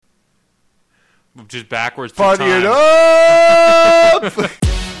Just backwards. Party it up!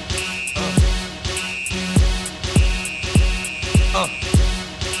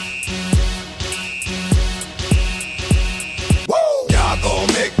 Y'all gon'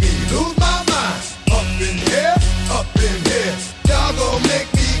 make me lose my mind. Up in here, up in here. Y'all gon'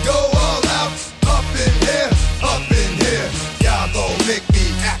 make me go all out. Up in here, up in here. Y'all gon' make me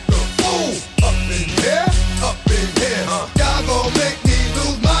act a fool. Up in here, up in here. Y'all gon' make me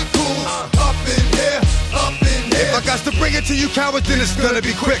lose my cool. Up in here, up in here. If I got to bring it to you cowards, then it's gonna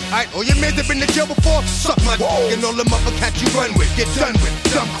be quick. Alright, all your men have been to jail before, suck my dick. And all the motherfuckers you run with, get done with,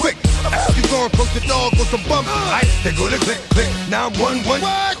 dumb quick. You gon' approach the dog with some bump. Alright, they go to click, click, 911.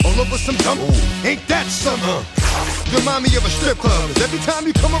 All over some dump. Ain't that something? You remind me of a strip club. 'Cause every time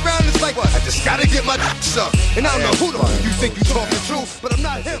you come around, it's like, I just gotta get my dick sucked. And I don't know who the fuck you think you talking to, but I'm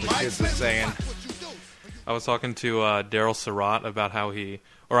not him. Kids are saying. I was talking to Daryl Surratt about how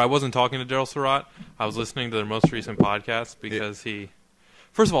I wasn't talking to Daryl Surratt. I was listening to their most recent podcast because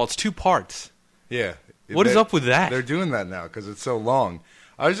first of all, it's 2 parts. Yeah. What is up with that? They're doing that now because it's so long.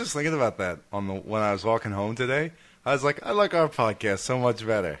 I was just thinking about that when I was walking home today. I was like, I like our podcast so much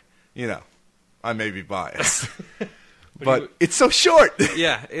better. You know, I may be biased, but it's so short.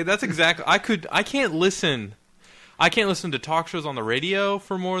 Yeah, that's exactly. I can't listen to talk shows on the radio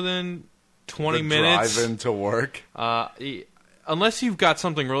for more than 20 minutes. Drive into work. Unless you've got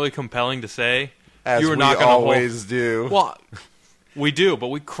something really compelling to say, As you are we not going to always do. Well, we do, but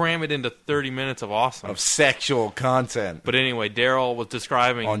we cram it into 30 minutes of awesome. Of sexual content. But anyway, Daryl was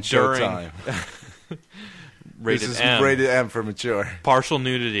describing on during Showtime. rated this is M, rated M for mature. partial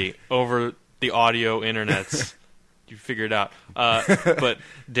nudity over the audio internets. You figure it out. But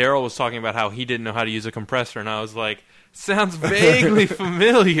Daryl was talking about how he didn't know how to use a compressor, and I was like, sounds vaguely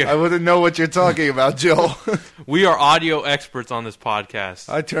familiar. I wouldn't know what you're talking about, Joel. We are audio experts on this podcast.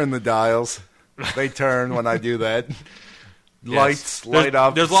 I turn the dials. They turn when I do that. Yes. Lights light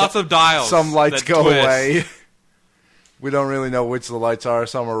up. There's lots of dials. Some lights that go twist. away. We don't really know which the lights are.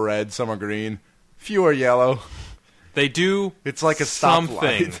 Some are red, some are green. Few are yellow. They do. It's like a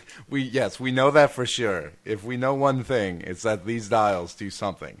something. stoplight. We know that for sure. If we know one thing, it's that these dials do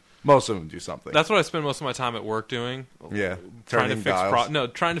something. Most of them do something. That's what I spend most of my time at work doing. Yeah, trying to turning fix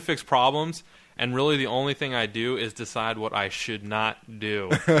dials. trying to fix problems. And really, the only thing I do is decide what I should not do.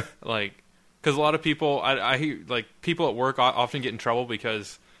 Because a lot of people, I hear, people at work often get in trouble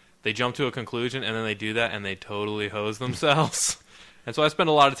because they jump to a conclusion and then they do that and they totally hose themselves. And so I spend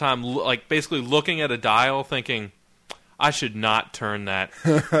a lot of time, basically looking at a dial, thinking, I should not turn that.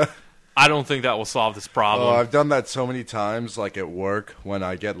 I don't think that will solve this problem. Oh, I've done that so many times, at work, when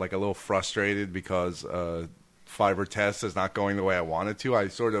I get a little frustrated because fiber test is not going the way I want it to.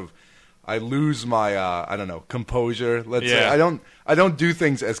 I lose my composure. Let's say I don't do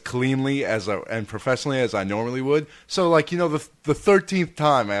things as cleanly and professionally as I normally would. So the 13th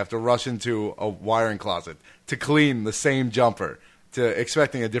time I have to rush into a wiring closet to clean the same jumper, to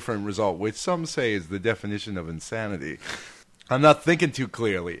expecting a different result, which some say is the definition of insanity. I'm not thinking too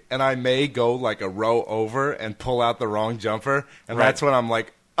clearly, and I may go a row over and pull out the wrong jumper, and that's when I'm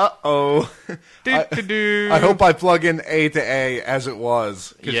like, uh-oh. I hope I plug in A to A as it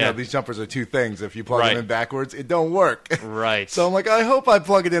was, because these jumpers are 2 things. If you plug them in backwards, it don't work. Right. So I'm like, I hope I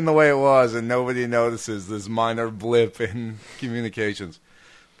plug it in the way it was, and nobody notices this minor blip in communications.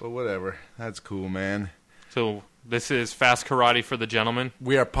 But whatever. That's cool, man. So this is Fast Karate for the Gentleman.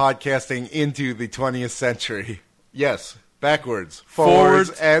 We are podcasting into the 20th century. Yes. Backwards, forwards,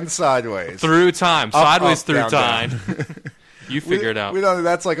 and sideways. Through time. Up, Sideways up, through down, time. down. You figure it out. We don't.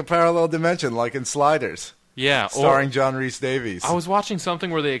 That's like a parallel dimension, like in Sliders. Yeah. Starring John Rhys Davies. I was watching something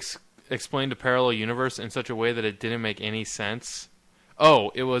where they explained a parallel universe in such a way that it didn't make any sense.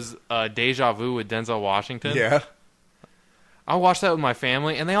 Oh, it was Deja Vu with Denzel Washington. Yeah. I watched that with my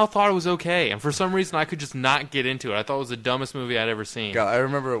family, and they all thought it was okay. And for some reason, I could just not get into it. I thought it was the dumbest movie I'd ever seen. God, I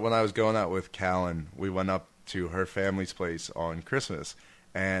remember when I was going out with Callan, we went up to her family's place on Christmas,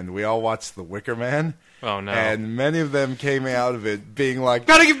 and we all watched The Wicker Man. Oh, no. And many of them came out of it being like,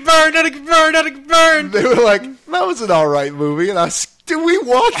 gotta get burned, gotta get burned, gotta get burned. They were like, that was an alright movie. And I was, did we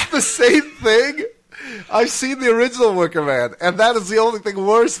watch the same thing? I've seen the original Wicker Man, and that is the only thing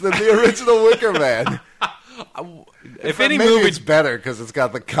worse than the original Wicker Man. If any maybe movie, it's better because it's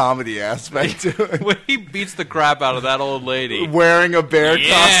got the comedy aspect to it. when he beats the crap out of that old lady. Wearing a bear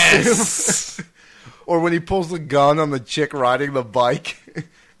Yes! costume. Or when he pulls the gun on the chick riding the bike.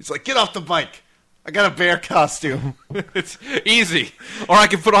 He's like, get off the bike. I got a bear costume. It's easy. Or I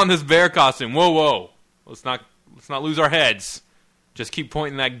can put on this bear costume. Whoa, whoa. Let's not lose our heads. Just keep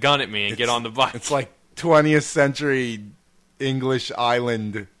pointing that gun at me and get on the bike. It's like 20th century English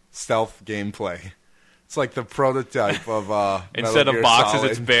island stealth gameplay. It's like the prototype of Instead Metal of Gear boxes,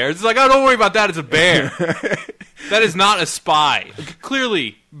 Solid. it's bears. It's like, oh, don't worry about that. It's a bear. That is not a spy.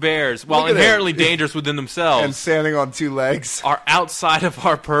 Clearly, bears, while Look at inherently it. dangerous within themselves, And standing on two legs. are outside of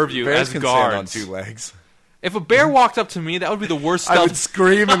our purview Bears as can guards. stand on two legs. If a bear walked up to me, that would be the worst I stealth. would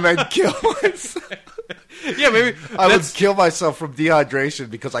scream and then kill myself. Yeah, maybe. I would that's- kill myself from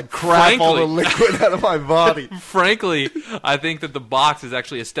dehydration because I crap all the Frankly. liquid out of my body. Frankly, I think that the box is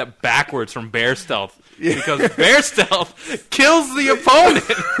actually a step backwards from bear stealth. Because bear stealth kills the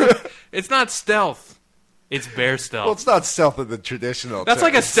opponent. It's not stealth. It's bear stealth. Well, it's not stealth in the traditional That's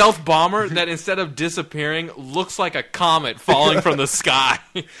like a terms. stealth bomber that instead of disappearing looks like a comet falling from the sky.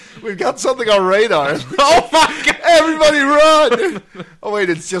 We've got something on radar. Oh my god! Everybody run! Oh, wait,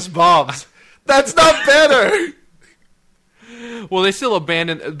 it's just bombs. That's not better! Well, they still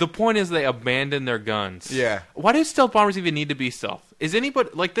abandon. The point is, they abandon their guns. Yeah. Why do stealth bombers even need to be stealth? Is anybody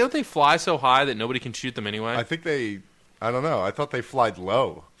like? Don't they fly so high that nobody can shoot them anyway? I think I don't know. I thought they flied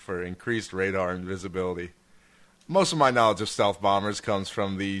low for increased radar and visibility. Most of my knowledge of stealth bombers comes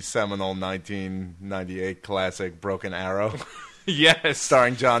from the seminal 1998 classic Broken Arrow, Yes.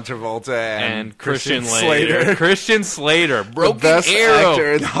 starring John Travolta And Christian Slater. Christian Slater. The Broken best Arrow.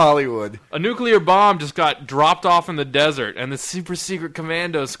 actor in Hollywood. A nuclear bomb just got dropped off in the desert, and the super secret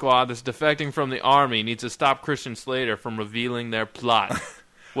commando squad that's defecting from the army needs to stop Christian Slater from revealing their plot.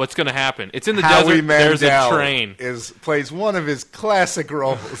 What's going to happen? It's in the Howie desert. There's a Mandel train. plays one of his classic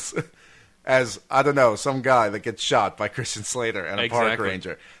roles as, I don't know, some guy that gets shot by Christian Slater and a park Exactly.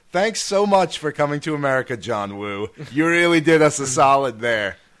 ranger. Thanks so much for coming to America, John Woo. You really did us a solid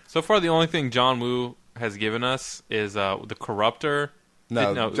there. So far, the only thing John Woo has given us is the Corruptor.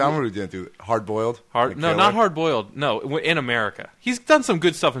 No, John Woo didn't do Hard Boiled. No, not Hard Boiled. No, in America. He's done some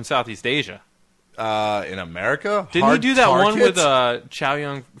good stuff in Southeast Asia. In America? Didn't Hard he do that one Target? with Chow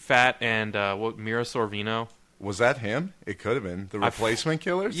Yun Fat and Mira Sorvino? Was that him? It could have been. The Replacement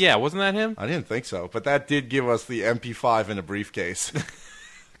Killers? Yeah, wasn't that him? I didn't think so, but that did give us the MP5 in a briefcase.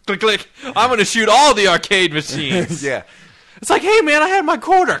 Click, click. I'm going to shoot all the arcade machines. Yeah. It's like, hey, man, I had my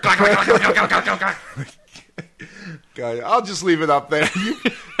quarter. Click, click, click, click, click, click, click. God, I'll just leave it up there.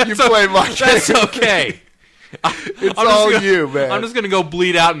 You play my game. That's okay. It's I'm all just gonna, you, man. I'm just going to go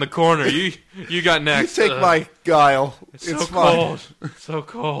bleed out in the corner. You got You next. take my guile. It's It's so fine. cold. So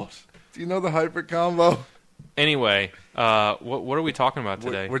cold. Do you know the hyper combo? Anyway, what are we talking about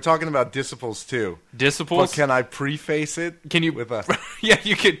today? We're talking about Disciples 2. Disciples? But can I preface it? Can you? With a, Yeah,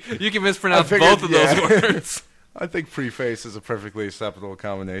 you can mispronounce I figured, both of those yeah. words. I think preface is a perfectly acceptable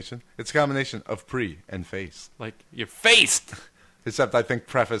combination. It's a combination of pre and face. Like, you're faced. Except I think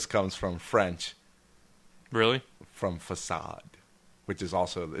preface comes from French, Really? from facade, which is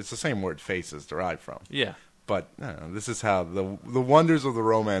also, it's the same word face is derived from. Yeah. But I don't know, this is how the wonders of the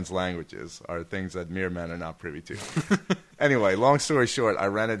Romance languages are things that mere men are not privy to. Anyway, long story short, I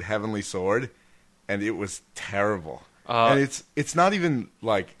rented Heavenly Sword, and it was terrible. And it's not even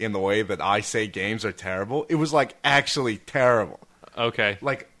like in the way that I say games are terrible. It was like actually terrible. Okay.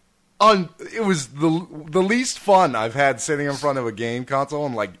 Like, it was the least fun I've had sitting in front of a game console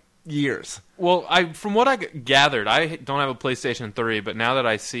in like years. Well, from what I gathered, I don't have a PlayStation 3, but now that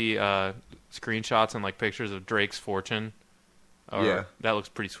I see screenshots and like pictures of Drake's Fortune, Yeah. that looks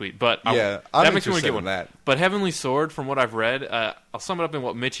pretty sweet. But Yeah, I'm that makes me want interested to get in one. that. But Heavenly Sword, from what I've read, I'll sum it up in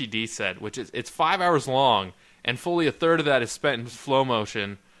what Mitchie D said, which is it's 5 hours long, and fully a third of that is spent in slow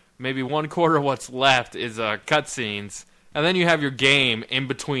motion. Maybe 1/4 of what's left is cutscenes, and then you have your game in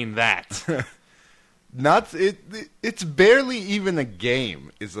between that. It's barely even a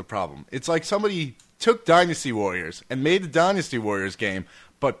game is the problem. It's like somebody took Dynasty Warriors and made a Dynasty Warriors game,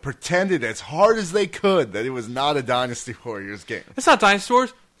 but pretended as hard as they could that it was not a Dynasty Warriors game. It's not Dynasty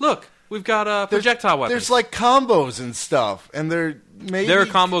Wars. Look, we've got projectile weapons. There's like combos and stuff, and there are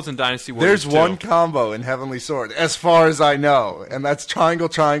combos in Dynasty Warriors. There's one combo in Heavenly Sword, as far as I know, and that's triangle,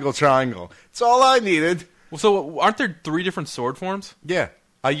 triangle, triangle. It's all I needed. Well, so aren't there 3 different sword forms? Yeah,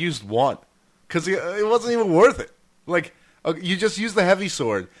 I used one because it wasn't even worth it. Like, you just use the heavy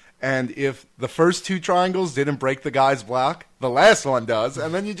sword, and if the first 2 triangles didn't break the guy's block, the last one does,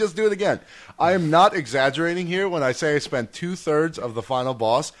 and then you just do it again. I am not exaggerating here when I say I spent 2/3 of the final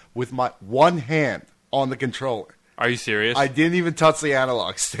boss with my one hand on the controller. Are you serious? I didn't even touch the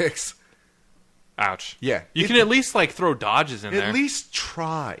analog sticks. Ouch. Yeah. You can at least like throw dodges in there. At least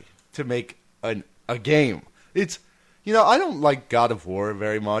try to make a game. It's, I don't like God of War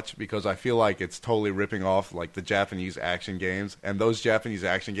very much because I feel like it's totally ripping off like the Japanese action games, and those Japanese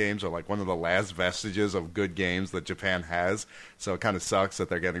action games are like one of the last vestiges of good games that Japan has. So it kind of sucks that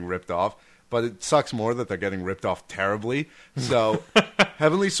they're getting ripped off. but it sucks more that they're getting ripped off terribly. So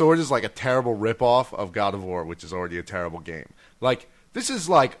Heavenly Sword is like a terrible ripoff of God of War, which is already a terrible game. Like, this is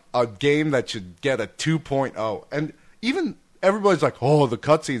like a game that should get a 2.0. And even everybody's like, oh, the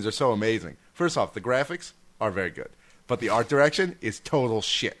cutscenes are so amazing. First off, the graphics are very good, but the art direction is total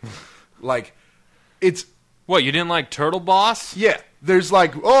shit. Like, it's... What, you didn't like Turtle Boss? Yeah. There's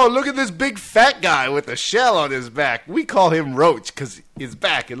like, oh, look at this big fat guy with a shell on his back. We call him Roach because his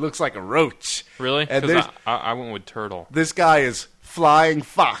back, it looks like a roach. Really? And Because I went with Turtle. this guy is Flying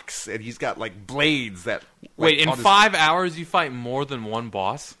Fox, and he's got like blades that... Wait, like, in on his- 5 hours you fight more than one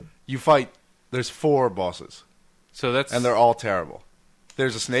boss? You fight... There's 4 bosses, So that's... and they're all terrible.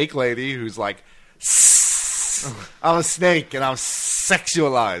 There's a snake lady who's like, I'm a snake, and I'm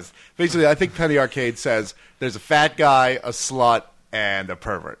sexualized. Basically, I think Penny Arcade says there's a fat guy, a slut, and a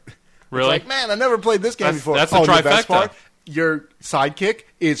pervert. Really? It's like, man, I never played this game That's- before. that's the and the best trifecta. part, your sidekick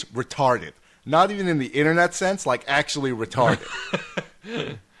is retarded. Not even in the internet sense, like actually retarded.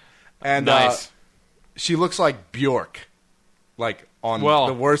 And Nice. she looks like Bjork, like on Well-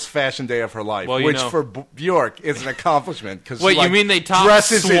 the worst fashion day of her life, Well, you which know. for Bjork is an accomplishment. Cause Wait, she, like, you mean they top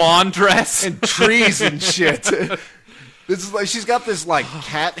dresses in- swan dress? and trees and shit. This is like she's got this like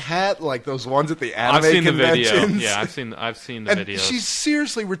cat hat, like those ones at the anime I've seen the conventions. video. Yeah, I've seen the and videos. she's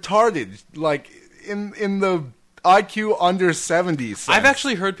seriously retarded, like in the IQ under 70 sense. I've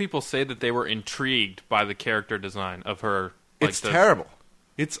actually heard people say that they were intrigued by the character design of her. Like it's terrible.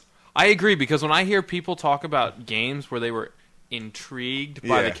 It's I agree, because when I hear people talk about games where they were intrigued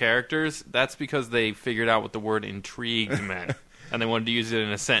by Yeah. the characters, that's because they figured out what the word intrigued meant, and they wanted to use it in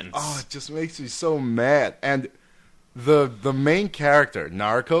a sentence. oh, it just makes me so mad. And the main character,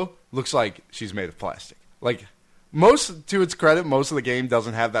 Naruko, looks like she's made of plastic. Like most, to its credit, most of the game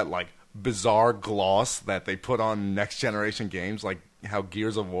doesn't have that like bizarre gloss that they put on next generation games, like how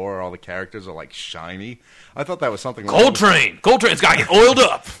Gears of War, all the characters are like shiny. I thought that was something wrong with- Coltrane's got to get oiled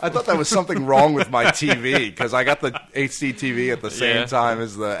up. I thought that was something wrong with my TV because I got the HD TV at the same Yeah. time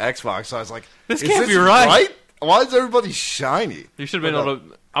as the Xbox. So I was like, This is can't be right." Why is everybody shiny? You should have been able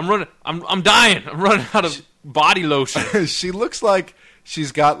to. I'm dying. I'm running out of body lotion. She looks like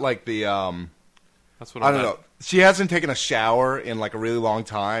she's got like the That's what I don't know. She hasn't taken a shower in like a really long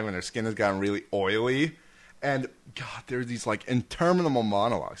time, and her skin has gotten really oily. And God, there are these like interminable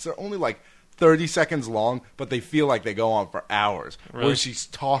monologues. They're only like 30 seconds long, but they feel like they go on for hours. Really? Where she's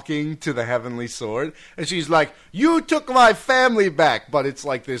talking to the Heavenly Sword, and she's like, "You took my family back," but it's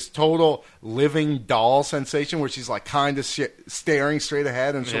like this total living doll sensation where she's like kind of staring straight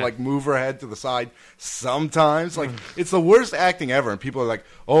ahead, and she'll Yeah. like move her head to the side sometimes. Like it's the worst acting ever, and people are like,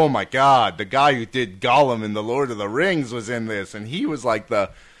 "Oh my God, the guy who did Gollum in the Lord of the Rings was in this, and he was like the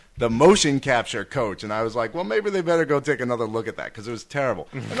motion capture coach." And I was like, well, maybe they better go take another look at that because it was terrible.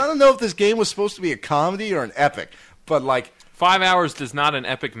 And I don't know if this game was supposed to be a comedy or an epic, but like, 5 hours does not an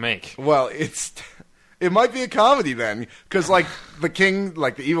epic make. well, it might be a comedy then, because like the king,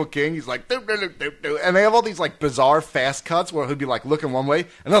 like the evil king, he's like, "Doo, doo, doo, doo, doo," and they have all these like bizarre fast cuts where he'll be like looking one way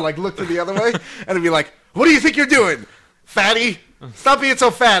and then like look to the other way, and he'll be like, "What do you think you're doing, fatty? Stop being so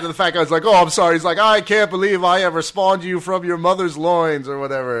fat." And the fat guy's like, "Oh, I'm sorry." He's like, "I can't believe I ever spawned you from your mother's loins," or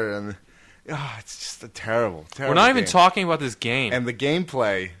whatever. And it's just a terrible, terrible. We're not even game. talking about this game. And the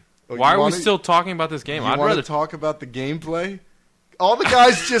gameplay. Why are we still talking about this game? You I'd want rather to talk about the gameplay? All the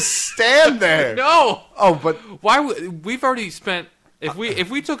guys just stand there. No. Oh, but We've already spent if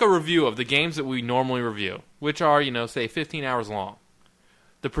we took a review of the games that we normally review, which are, say 15 hours long.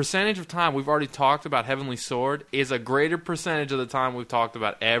 The percentage of time we've already talked about Heavenly Sword is a greater percentage of the time we've talked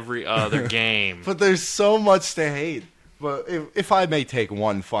about every other game. But there's so much to hate. But if I may take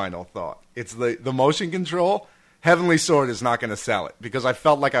one final thought, it's the motion control. Heavenly Sword is not going to sell it because I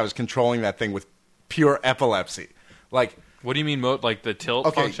felt like I was controlling that thing with pure epilepsy. Like, What do you mean, like the tilt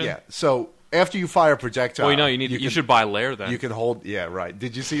okay, function? yeah. So after you fire a projectile, Well, you should buy Lair then. You can hold, yeah, right.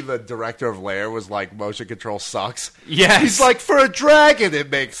 Did you see the director of Lair was like, motion control sucks? Yes. He's like, for a dragon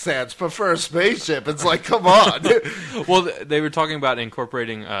it makes sense, but for a spaceship, it's like, come on. Well, they were talking about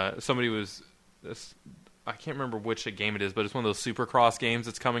incorporating. Somebody was. I can't remember which game it is, but it's one of those Supercross games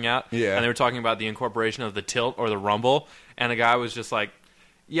that's coming out. Yeah. And they were talking about the incorporation of the tilt or the rumble, and a guy was just like,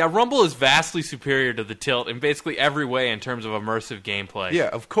 "Yeah, rumble is vastly superior to the tilt in basically every way in terms of immersive gameplay." Yeah,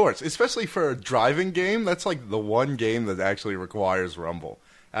 of course. Especially for a driving game, that's like the one game that actually requires rumble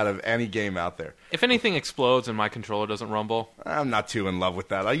out of any game out there. If anything explodes and my controller doesn't rumble, I'm not too in love with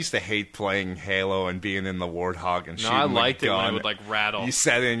that. I used to hate playing Halo and being in the Warthog and no, shooting I the liked it when it gun. would like rattle. You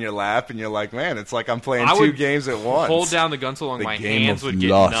set it in your lap and you're like, man, it's like I'm playing I two would games at once. Hold down the console and The my game hands of would get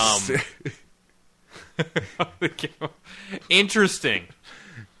lust. numb. Interesting.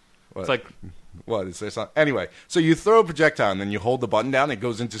 What? It's like, What is there something? Anyway, so you throw a projectile and then you hold the button down. It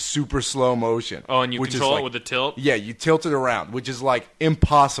goes into super slow motion. oh, and you which is control like- it with the tilt. Yeah, you tilt it around, which is like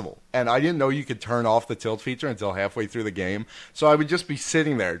impossible. And I didn't know you could turn off the tilt feature until halfway through the game. So I would just be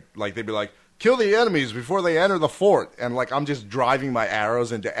sitting there, like they'd be like, kill the enemies before they enter the fort. And like I'm just driving my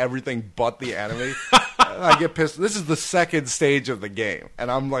arrows into everything but the enemy. And I get pissed. This is the second stage of the game.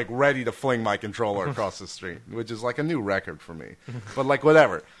 And I'm like ready to fling my controller across the street, which is like a new record for me. But like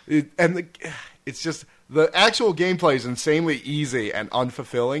whatever. It's just the actual gameplay is insanely easy and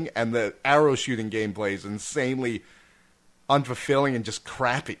unfulfilling. And the arrow shooting gameplay is insanely unfulfilling and just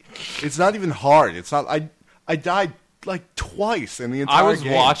crappy. It's not even hard. It's not. I died like twice in the entire I was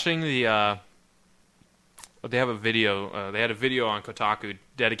game. watching the. They have a video. They had a video on Kotaku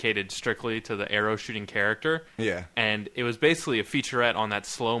dedicated strictly to the arrow shooting character. Yeah. And it was basically a featurette on that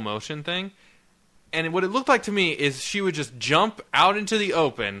slow motion thing. And what it looked like to me is she would just jump out into the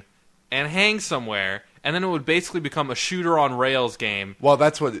open and hang somewhere, and then it would basically become a shooter on rails game. Well,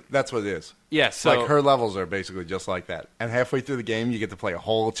 that's what it is. Yes, so Like her levels are basically just like that. And halfway through the game, you get to play a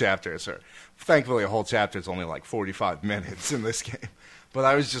whole chapter as her. Thankfully, a whole chapter is only like 45 minutes in this game. But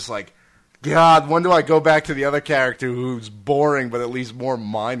I was just like, God, when do I go back to the other character who's boring but at least more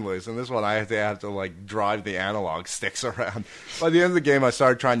mindless? And this one, I have to like drive the analog sticks around. By the end of the game, I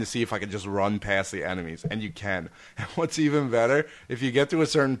started trying to see if I could just run past the enemies, and you can. And what's even better, if you get to a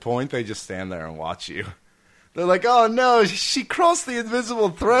certain point, they just stand there and watch you. They're like, oh no, she crossed the invisible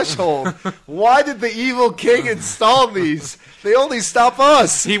threshold. Why did the evil king install these? They only stop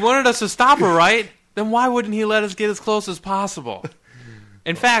us. he wanted us to stop her, right? Then why wouldn't he let us get as close as possible?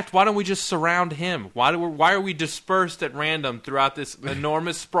 In fact, why don't we just surround him? Why are we dispersed at random throughout this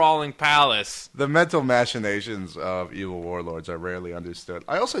enormous, sprawling palace? The mental machinations of evil warlords are rarely understood.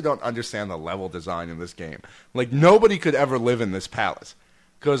 I also don't understand the level design in this game. Like, nobody could ever live in this palace.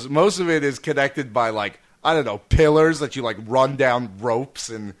 Because most of it is connected by, like, I don't know, pillars that you, like, run down ropes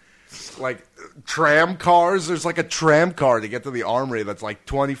and, like, tram cars. There's, like, a tram car to get to the armory that's, like,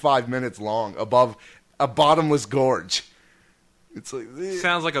 25 minutes long above a bottomless gorge. It's like...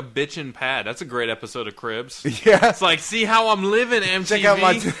 Sounds like a bitchin' pad. That's a great episode of Cribs. Yeah. It's like, see how I'm living, MTV? Check out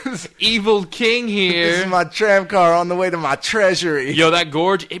my... Evil king This here. is my tram car on the way to my treasury. Yo, that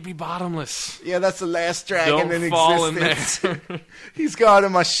gorge, it be bottomless. Yeah, that's the last dragon Don't in fall in existence. there. He's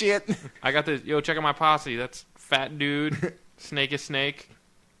guarding my shit. I got this. Yo, check out my posse. That's fat dude, snake is snake,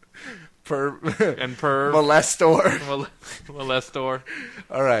 and perv. Molestor. Molestor.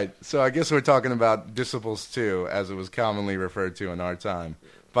 All right, so I guess we're talking about Disciples 2, as it was commonly referred to in our time,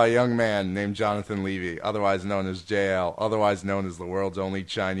 by a young man named Jonathan Levy, otherwise known as JL, otherwise known as the world's only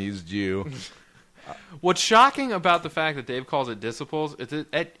Chinese Jew. What's shocking about the fact that Dave calls it Disciples,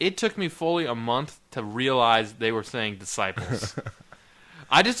 it took me fully a month to realize they were saying disciples.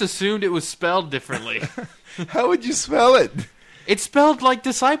 I just assumed it was spelled differently. How would you spell it? It's spelled like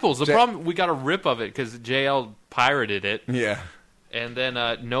disciples. The problem, we got a rip of it because JL pirated it. Yeah. And then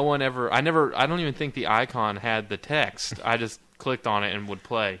no one ever, I don't even think the icon had the text. I just clicked on it and would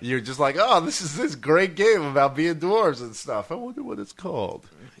play. You're just like, oh, this is this great game about being dwarves and stuff. I wonder what it's called.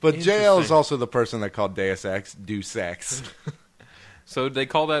 But JL is also the person that called Deus Ex Deus Ex. So they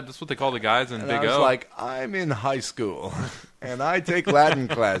call that's what they call the guys in And Big I was O. like, I'm in high school, and I take Latin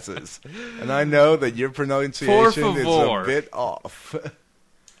classes, and I know that your pronunciation is a bit off.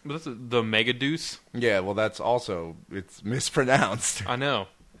 But that's the Mega Deuce. Yeah, well, that's also, it's mispronounced. I know.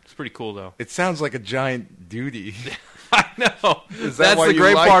 It's pretty cool, though. It sounds like a giant duty. I know. Is that That's why the you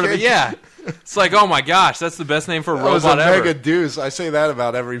great like part of it? it. Yeah. It's like, oh my gosh, that's the best name for a That was a robot ever. mega deuce. I say that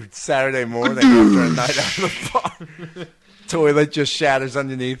about every Saturday morning after a night out of the bar. Toilet just shatters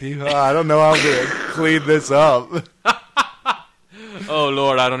underneath you. Oh, I don't know how to clean this up. Oh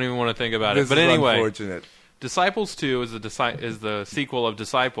Lord, I don't even want to think about This it. But is anyway, unfortunate. Disciples 2 is the sequel of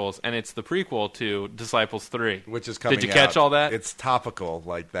Disciples, and it's the prequel to Disciples 3. Which is coming out. Did you catch all that? It's topical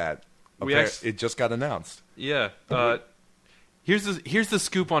like that. It just got announced. Yeah. Here's the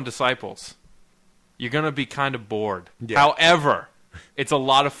scoop on Disciples. You're gonna be kind of bored. Yeah. However, it's a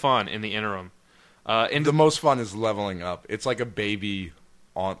lot of fun in the interim. The most fun is leveling up. It's like a baby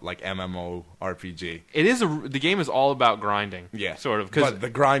on like MMO RPG. It is the game is all about grinding. Yeah, sort of. But the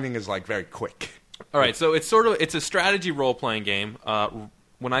grinding is like very quick. All right, so it's a strategy role playing game.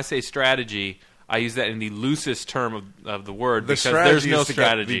 When I say strategy, I use that in the loosest term of the word because there's no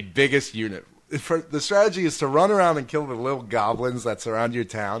strategy. The biggest unit the strategy is to run around and kill the little goblins that surround your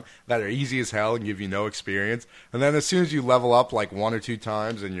town that are easy as hell and give you no experience. And then as soon as you level up like 1 or 2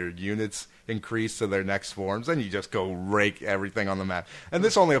 times and your units increase to their next forms, then you just go rake everything on the map. And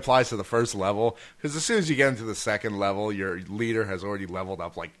this only applies to the first level, because as soon as you get into the second level, your leader has already leveled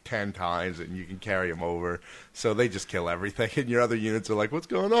up like 10 times and you can carry him over. So they just kill everything, and your other units are like, what's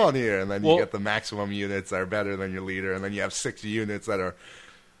going on here? And then you get the maximum units that are better than your leader, and then you have 6 units that are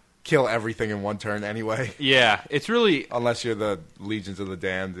kill everything in one turn anyway. Yeah, it's really... Unless you're the Legions of the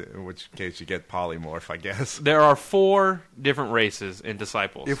Damned, in which case you get polymorph, I guess. There are 4 different races in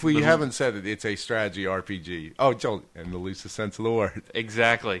Disciples. If we haven't said it, it's a strategy RPG. Oh, Joel, in the loosest sense of the word.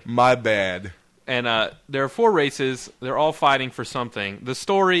 Exactly. My bad. And there are 4 races. They're all fighting for something. The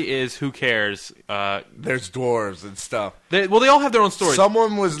story is, who cares? There's dwarves and stuff. They all have their own stories.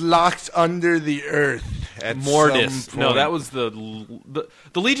 Someone was locked under the earth at Mortis. some point. No, that was the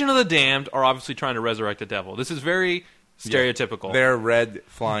Legion of the Damned are obviously trying to resurrect the devil. This is very stereotypical. Yeah, they're red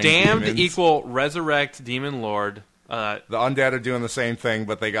flying Damned demons. equal resurrect demon lord. The undead are doing the same thing,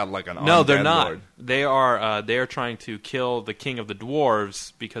 but they got like an No, undead they're not. lord. They are trying to kill the king of the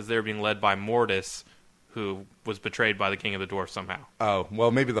dwarves because they're being led by Mortis, who was betrayed by the king of the dwarves somehow. Oh,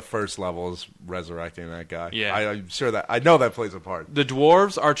 well, maybe the first level is resurrecting that guy. Yeah. I'm sure that... I know that plays a part. The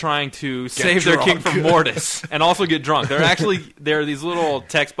dwarves are trying to save their king from Mortis and also get drunk. There are these little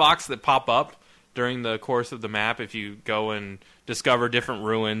text boxes that pop up during the course of the map if you go and discover different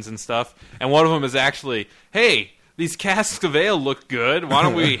ruins and stuff. And one of them is actually, hey, these casks of ale look good. Why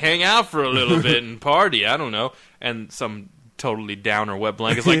don't we hang out for a little bit and party? I don't know. And some totally downer wet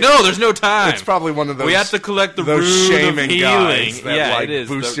blanket's like, no, there's no time. It's probably one of those... We have to collect the those rune shaming of healing. guys that Yeah, like it is.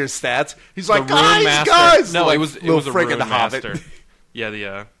 boost your stats. He's The like, Rune Master. guys! No, like, it was a friggin' Rune hobbit. Master. Yeah,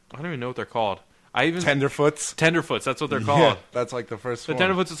 I don't even know what they're called. Tenderfoots. Tenderfoots, that's what they're called. Yeah, that's like the first The one.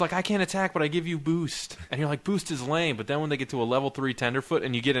 Tenderfoots is like, I can't attack, but I give you boost. And you're like, boost is lame. But then when they get to a level 3 Tenderfoot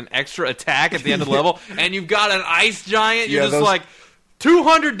and you get an extra attack at the end of the level, and you've got an ice giant, you're just like,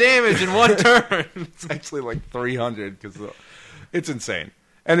 200 damage in one turn. It's actually like 300 because it's insane.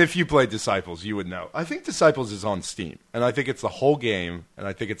 And if you play Disciples, you would know. I think Disciples is on Steam, and I think it's the whole game, and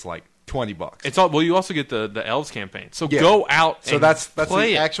I think it's like $20. It's all well. You also get the Elves campaign, so Yeah. go out. So and that's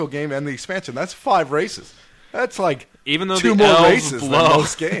play the it. actual game and the expansion. That's 5 races. That's like Even though 2 the more elves races blow. than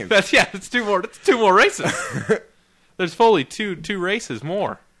most games. That's 2 more. That's 2 more races. There's fully two races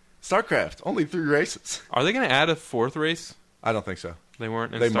more. StarCraft, only 3 races. Are they going to add a 4th race? I don't think so. They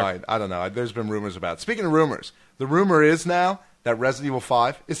weren't. They might. I don't know. There's been rumors about it. Speaking of rumors, the rumor is now that Resident Evil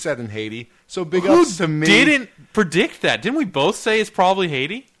 5 is set in Haiti. So big ups to me. Didn't predict that? Didn't we both say it's probably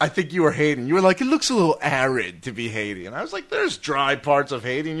Haiti? I think you were Haiti. You were like, it looks a little arid to be Haiti. And I was like, there's dry parts of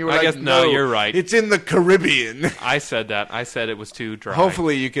Haiti. And you were like, guess no, you're right. It's in the Caribbean. I said that. I said it was too dry.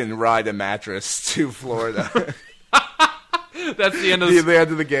 Hopefully you can ride a mattress to Florida. That's the end of the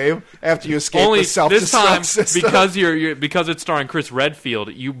end of the game after you escape Only the self-destruct this time, system. because because it's starring Chris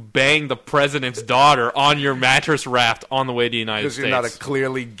Redfield, you bang the president's daughter on your mattress raft on the way to the United Because States. you're not a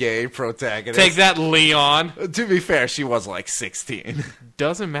clearly gay protagonist. Take that, Leon. To be fair, she was like 16.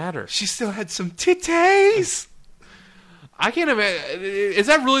 Doesn't matter. She still had some titties. I can't imagine. Is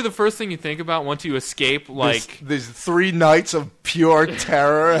that really the first thing you think about once you escape? Like there's 3 nights of pure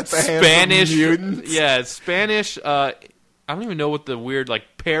terror at the hands of mutants. Yeah, Spanish. I don't even know what the weird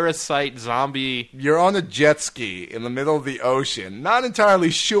parasite zombie. You're on a jet ski in the middle of the ocean, not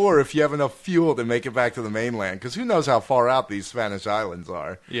entirely sure if you have enough fuel to make it back to the mainland, because who knows how far out these Spanish islands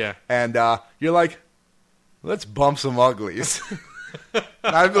are. Yeah. And you're like, let's bump some uglies. And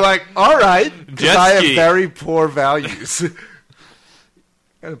I'd be like, all right, because I have very poor values.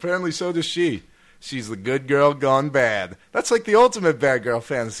 And apparently so does she. She's the good girl gone bad. That's like the ultimate bad girl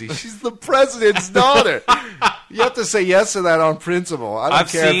fantasy. She's the president's daughter. You have to say yes to that on principle. I don't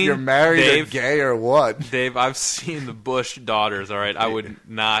care if you're married or gay or what. Dave, I've seen the Bush daughters, all right? I would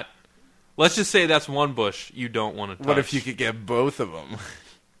not... Let's just say that's one Bush you don't want to touch. What if you could get both of them?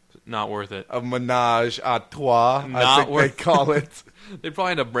 Not worth it. A menage a trois, I think they call it. They'd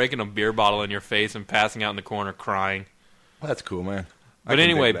probably end up breaking a beer bottle in your face and passing out in the corner crying. That's cool, man. But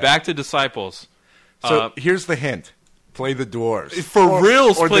anyway, back to Disciples. So here's the hint. Play the dwarves. For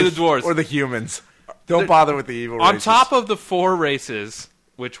reals, play the dwarves. Or the humans. Don't bother with the evil races. On top of the 4 races,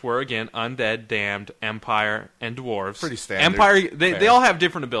 which were, again, Undead, Damned, Empire, and Dwarves. Pretty standard. Empire, they all have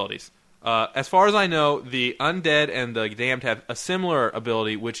different abilities. As far as I know, the undead and the damned have a similar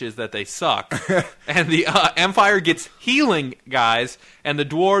ability, which is that they suck. And the Empire gets healing guys, and the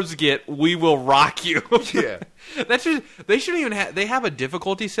dwarves get "We will rock you." Yeah. They shouldn't even have. They have a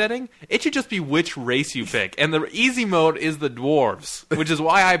difficulty setting. It should just be which race you pick, and the easy mode is the dwarves, which is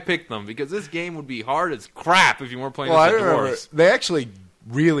why I picked them, because this game would be hard as crap if you weren't playing with the dwarves. They actually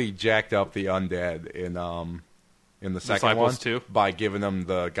really jacked up the undead in the second Disciples one too? By giving them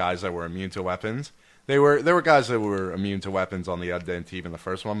the guys that were immune to weapons. There were guys that were immune to weapons on the undead team in the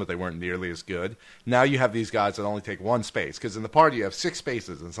first one, but they weren't nearly as good. Now you have these guys that only take 1 space, because in the party you have 6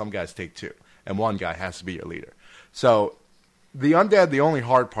 spaces, and some guys take 2, and 1 guy has to be your leader. So the undead, the only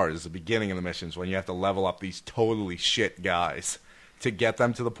hard part is the beginning of the missions, when you have to level up these totally shit guys to get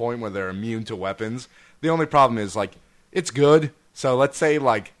them to the point where they're immune to weapons. The only problem is, like, it's good. So let's say,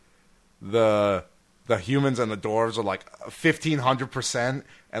 like, the humans and the dwarves are like 1,500%,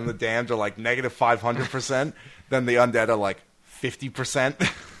 and the damned are like negative 500%. Then the undead are like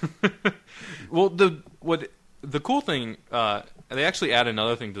 50%. Well, the cool thing, they actually add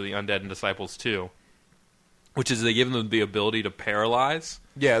another thing to the undead and disciples too, which is they give them the ability to paralyze.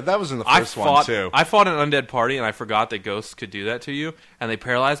 Yeah, that was in the first one too. I fought an undead party, and I forgot that ghosts could do that to you, and they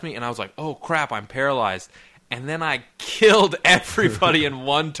paralyzed me, and I was like, "Oh crap, I'm paralyzed." And then I killed everybody in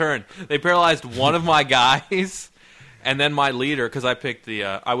 1 turn. They paralyzed one of my guys, and then my leader, because I picked the...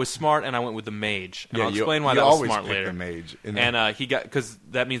 I was smart, and I went with the mage. And I'll explain why that was smart later. The mage and he got... Because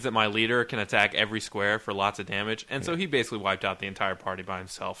that means that my leader can attack every square for lots of damage. And so he basically wiped out the entire party by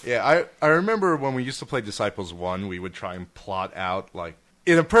himself. Yeah, I remember when we used to play Disciples 1, we would try and plot out, like...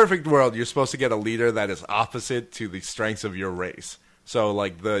 In a perfect world, you're supposed to get a leader that is opposite to the strengths of your race. So,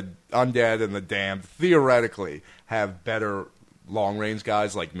 like, the undead and the damned, theoretically, have better long-range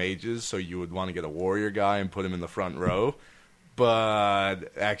guys like mages, so you would want to get a warrior guy and put him in the front row.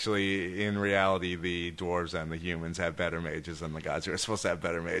 But, actually, in reality, the dwarves and the humans have better mages than the guys who are supposed to have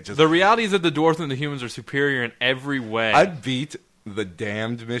better mages. The reality is that the dwarves and the humans are superior in every way. I beat the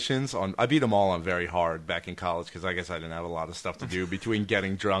damned missions I beat them all on very hard back in college, because I guess I didn't have a lot of stuff to do between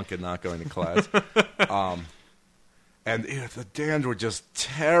getting drunk and not going to class. And the damned were just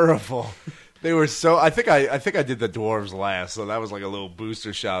terrible. They were so... I think I did the dwarves last, so that was like a little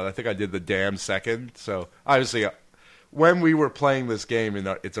booster shot. I think I did the damned second. So, obviously, when we were playing this game in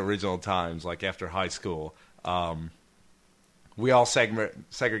its original times, like after high school, we all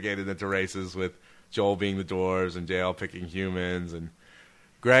segregated into races, with Joel being the dwarves and JL picking humans, and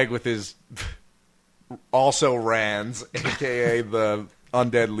Greg with his also Rands, a.k.a. the...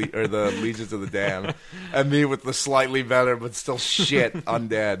 undead or the Legions of the Damned, and me with the slightly better but still shit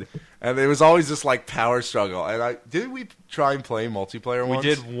undead. And it was always this like power struggle. And didn't we try and play multiplayer once?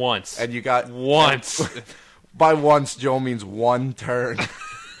 We did once. And you got once. By once, Joe means 1 turn.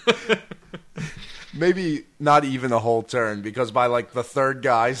 Maybe not even a whole turn, because by like the 3rd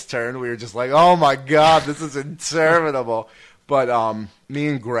guy's turn, we were just like, "Oh my god, this is interminable." But me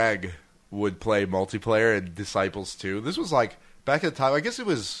and Greg would play multiplayer in Disciples 2. This was like back at the time, I guess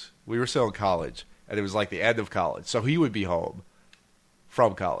we were still in college, and it was like the end of college. So he would be home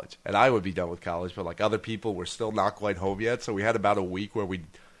from college, and I would be done with college, but like other people were still not quite home yet. So we had about a week where we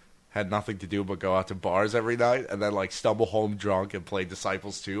had nothing to do but go out to bars every night, and then like stumble home drunk and play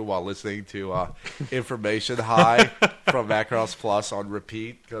Disciples 2 while listening to Information High from Macross Plus on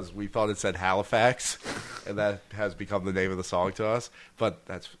repeat, because we thought it said Halifax, and that has become the name of the song to us. But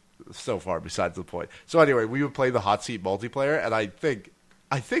that's so far besides the point. So anyway, we would play the hot seat multiplayer, and I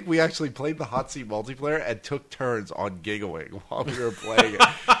think we actually played the hot seat multiplayer and took turns on giggling while we were playing it,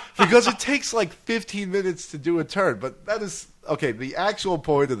 because it takes like 15 minutes to do a turn. But that is okay. The actual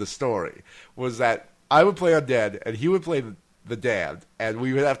point of the story was that I would play undead and he would play the damned, and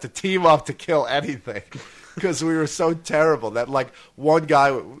we would have to team up to kill anything, because we were so terrible that like one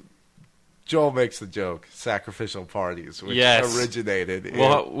guy. Joel makes the joke, sacrificial parties, which originated in...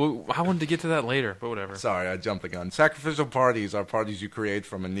 Well, I wanted to get to that later, but whatever. Sorry, I jumped the gun. Sacrificial parties are parties you create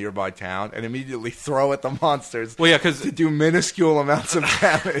from a nearby town and immediately throw at the monsters to do minuscule amounts of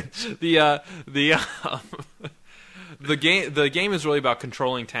damage. The game is really about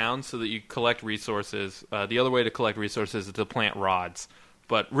controlling towns so that you collect resources. The other way to collect resources is to plant rods.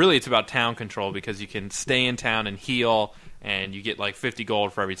 But really it's about town control, because you can stay in town and heal, and you get like 50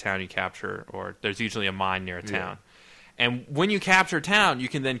 gold for every town you capture, or there's usually a mine near a town. Yeah. And when you capture a town, you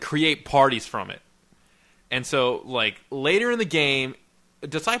can then create parties from it. And so, like, later in the game,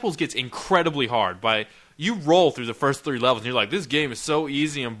 Disciples gets incredibly hard. You roll through the first 3 levels, and you're like, this game is so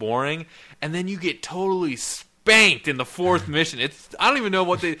easy and boring, and then you get totally banked in the 4th mission. I don't even know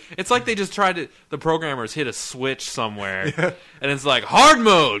what it's like they just tried to, the programmers hit a switch somewhere, and it's like, hard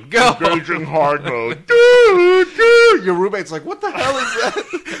mode, go! Engaging hard mode. Your roommate's like, what the hell is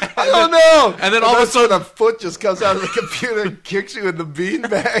that? I don't know! And then all of a sudden, a foot just comes out of the computer and kicks you in the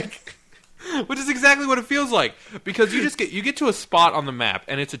beanbag. Which is exactly what it feels like, because you get to a spot on the map,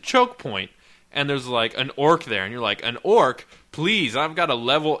 and it's a choke point, and there's like an orc there, and you're like, an orc? Please, I've got a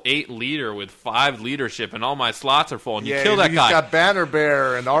level 8 leader with 5 leadership, and all my slots are full, and you kill that guy. He's got banner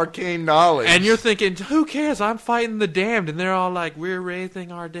bearer and arcane knowledge. And you're thinking, who cares? I'm fighting the damned. And they're all like, we're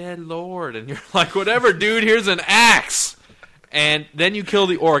raising our dead lord. And you're like, whatever, dude, here's an axe. And then you kill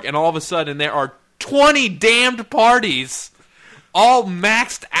the orc, and all of a sudden there are 20 damned parties all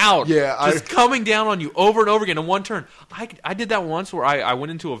maxed out, just coming down on you over and over again in one turn. I did that once where I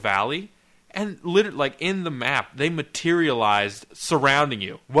went into a valley, and literally, like, in the map, they materialized surrounding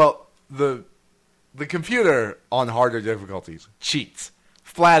you. Well, the computer on harder difficulties cheats.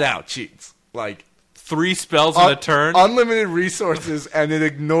 Flat out cheats. Like, 3 spells in a turn. Unlimited resources, and it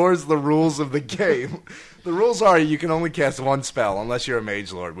ignores the rules of the game. The rules are you can only cast 1 spell unless you're a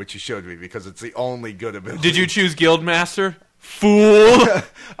mage lord, which you should be because it's the only good ability. Did you choose Guildmaster? Fool!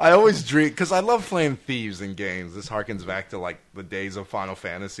 I always dream, because I love playing thieves in games. This harkens back to, like, the days of Final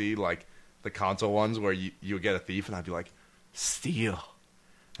Fantasy, like the console ones where you would get a thief, and I'd be like, steal.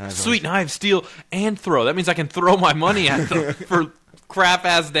 Sweet, now I have steal and throw. That means I can throw my money at them for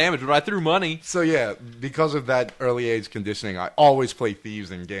crap-ass damage, but I threw money. So, yeah, because of that early age conditioning, I always play thieves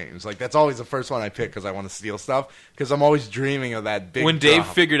in games. Like, that's always the first one I pick because I want to steal stuff, because I'm always dreaming of that big When Dave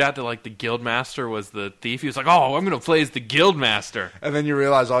figured out that, like, the Guildmaster was the thief, he was like, oh, I'm going to play as the Guildmaster. And then you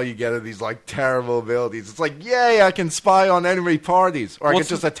realize all you get are these, like, terrible abilities. It's like, yay, I can spy on enemy parties. Or I can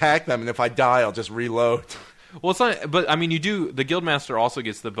just attack them, and if I die, I'll just reload. Well, it's not, but, I mean, the Guildmaster also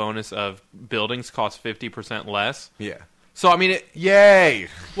gets the bonus of buildings cost 50% less. Yeah. So, I mean, yay!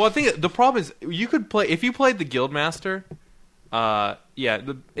 Well, I think the problem is you could play, if you played the Guildmaster,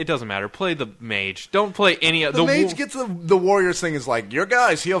 it doesn't matter. Play the mage. Don't play any of the mage gets the warriors thing is like, your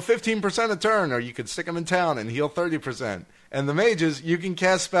guys heal 15% a turn, or you could stick them in town and heal 30%. And the mages, you can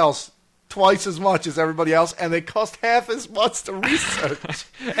cast spells twice as much as everybody else, and they cost half as much to research.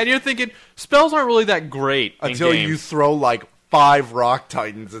 And you're thinking, spells aren't really that great until you throw, like, 5 rock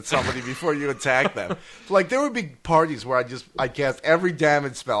titans at somebody before you attack them. Like, there would be parties where I'd cast every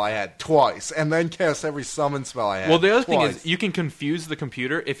damage spell I had twice, and then cast every summon spell I had. Well, the other thing is, you can confuse the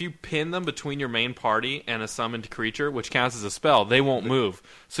computer. If you pin them between your main party and a summoned creature, which counts as a spell, they won't move.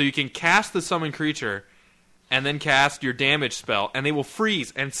 So you can cast the summoned creature, and then cast your damage spell, and they will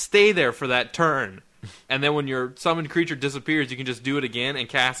freeze and stay there for that turn. And then when your summoned creature disappears, you can just do it again and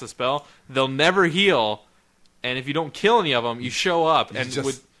cast a spell. They'll never heal. And if you don't kill any of them, you show up, and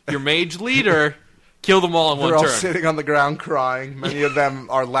with your mage leader, kill them all in one turn. They're all sitting on the ground crying. Many of them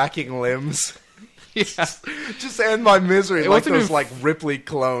are lacking limbs. Yeah. Just end my misery. Like those like Ripley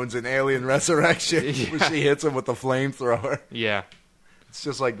clones in Alien Resurrection, where she hits him with the flamethrower. Yeah. It's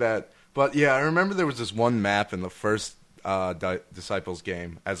just like that. But yeah, I remember there was this one map in the first Disciples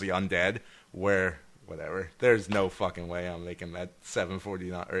game as the undead where... Whatever. There's no fucking way I'm making that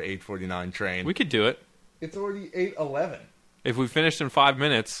 749 or 849 train. We could do it. It's already 8:11. If we finished in 5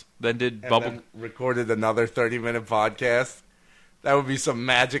 minutes, then then recorded another 30-minute podcast, that would be some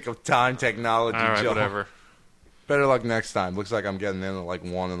magic of time technology. All right, Joe. whatever. Better luck next time. Looks like I'm getting in at like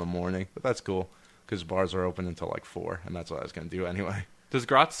 1 in the morning, but that's cool because bars are open until like 4, and that's what I was going to do anyway. Does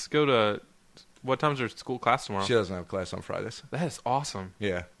Gratz go to... What time's her school class tomorrow? She doesn't have class on Fridays. That is awesome.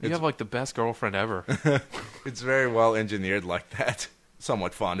 Yeah. You have like the best girlfriend ever. It's very well engineered like that.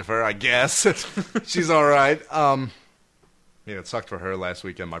 Somewhat fond of her, I guess. She's all right. It sucked for her last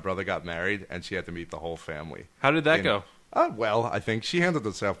weekend. My brother got married, and she had to meet the whole family. How did that go? Well, I think she handled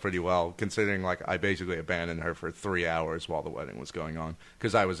herself pretty well, considering like I basically abandoned her for 3 hours while the wedding was going on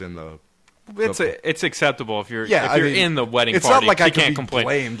because I was in the. It's acceptable if you're in the wedding it's party. It's not like you I can't be complain.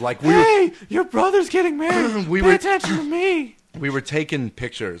 Blamed. Like hey, your brother's getting married. Pay attention to me. We were taking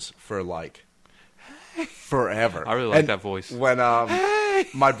pictures for like forever. I really like that voice. When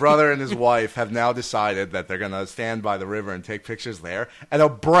my brother and his wife have now decided that they're gonna stand by the river and take pictures there, and a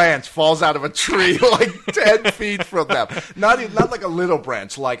branch falls out of a tree like 10 feet from them. Not like a little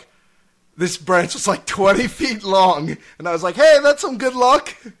branch, like this branch was like 20 feet long, and I was like, "Hey, that's some good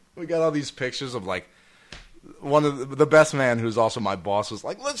luck." We got all these pictures of like one of the best man, who's also my boss, was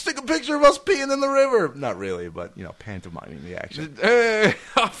like, "Let's take a picture of us peeing in the river." Not really, but pantomiming the action. Hey,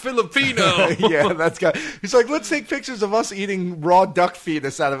 Filipino. Yeah, that's guy. He's like, "Let's take pictures of us eating raw duck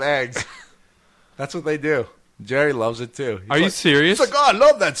fetus out of eggs." That's what they do. Jerry loves it too. Are you serious? He's like, "Oh, I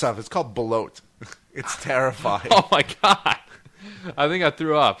love that stuff. It's called bloat." It's terrifying. Oh my god! I think I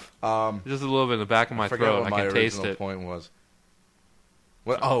threw up. Just a little bit in the back of my I forget throat. what my I can taste original it. point was.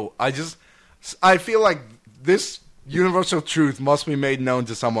 Well, I feel like this universal truth must be made known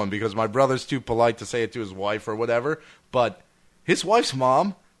to someone because my brother's too polite to say it to his wife or whatever. But his wife's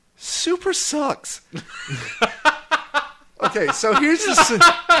mom super sucks. Okay, so here's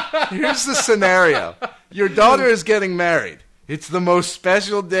the scenario. Your daughter is getting married. It's the most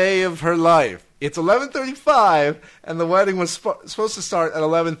special day of her life. It's 11:35, and the wedding was supposed to start at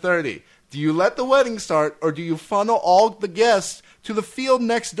 11:30. Do you let the wedding start, or do you funnel all the guests to the field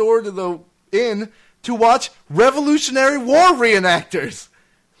next door to the inn to watch Revolutionary War reenactors?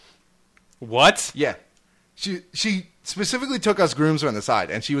 What? Yeah. She specifically took us groomsmen aside,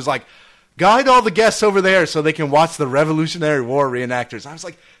 and she was like, guide all the guests over there so they can watch the Revolutionary War reenactors. I was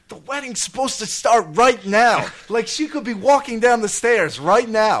like, the wedding's supposed to start right now. Like, she could be walking down the stairs right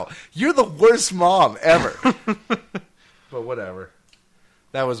now. You're the worst mom ever. But whatever.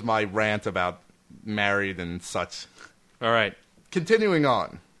 That was my rant about married and such. All right. Continuing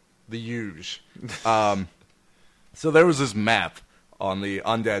on. The huge. So there was this map on the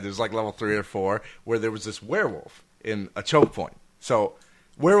Undead. It was like level 3 or 4, where there was this werewolf in a choke point. So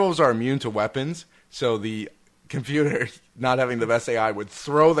werewolves are immune to weapons, so the computer, not having the best AI, would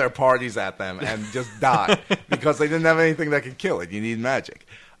throw their parties at them and just die because they didn't have anything that could kill it. You need magic.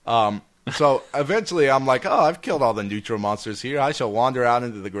 So eventually I'm like, oh, I've killed all the neutral monsters here. I shall wander out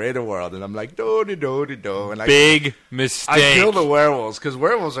into the greater world. And I'm like, do-do-do-do-do. And Big mistake. I kill the werewolves because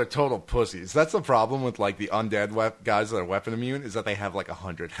werewolves are total pussies. That's the problem with like the undead guys that are weapon immune is that they have like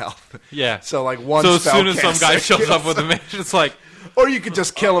 100 health. Yeah. So like one So as spell soon as some guy caster shows kills up with a them. mage, it's like, Or you could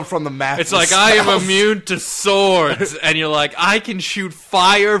just kill him from the map. it's with like, I am spells. immune to swords. And you're like, I can shoot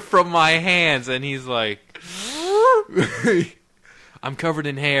fire from my hands. And he's like, I'm covered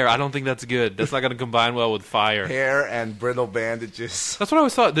in hair. I don't think that's good. That's not going to combine well with fire. Hair and brittle bandages. That's what I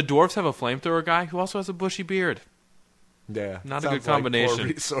always thought. The dwarves have a flamethrower guy who also has a bushy beard. Yeah. Not a sounds good combination. Like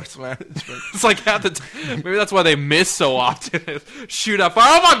poor resource management. It's like half the time. Maybe that's why they miss so often. Shoot up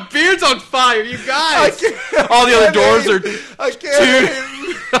fire. Oh, my beard's on fire, you guys. All the other dwarves are I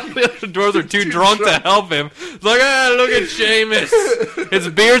can't. the other dwarves are too drunk to help him. It's like, look at Seamus. His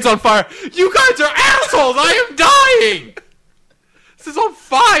beard's on fire. You guys are assholes. I am dying. This is on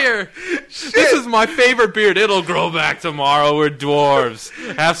fire. Shit. This is my favorite beard. It'll grow back tomorrow. We're dwarves.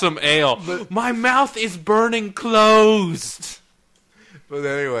 Have some ale. My mouth is burning closed. But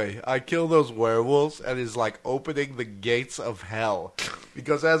anyway, I kill those werewolves and is like opening the gates of hell.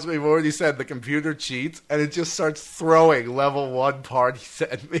 Because as we've already said, the computer cheats and it just starts throwing level 1 parties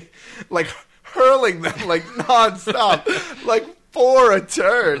at me. Like hurling them like nonstop. Like for a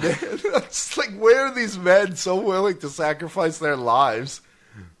turn. It's like, where are these men so willing to sacrifice their lives?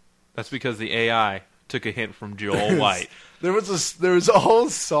 That's because the AI took a hint from Joel White. There was a whole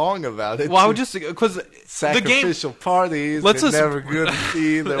song about it. Well, I would just because the game sacrificial parties. Let's They're just- never good to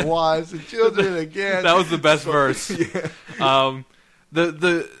see their wives and children again. that was the best verse. Yeah.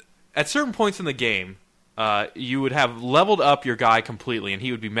 The at certain points in the game, you would have leveled up your guy completely, and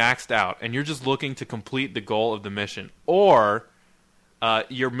he would be maxed out, and you're just looking to complete the goal of the mission, or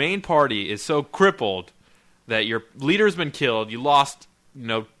your main party is so crippled that your leader's been killed, you lost,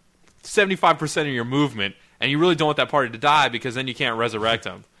 75% of your movement, and you really don't want that party to die because then you can't resurrect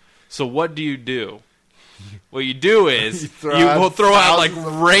them. So what do? What you do is you will throw out like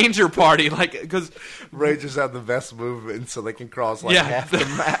ranger party, like because Rangers have the best movement, so they can cross like half the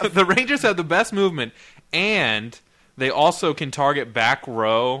map. The Rangers have the best movement, and they also can target back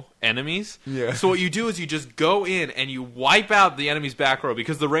row enemies. Yeah. So what you do is you just go in and you wipe out the enemy's back row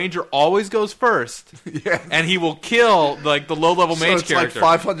because the Ranger always goes first. Yeah. And he will kill like the low level mage it's character.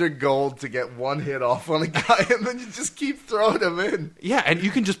 like 500 gold to get one hit off on a guy, and then you just keep throwing him in. Yeah, and you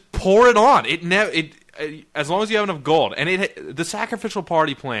can just pour it on. As long as you have enough gold. And the sacrificial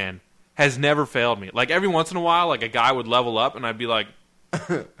party plan has never failed me. Like every once in a while, like a guy would level up, and I'd be like,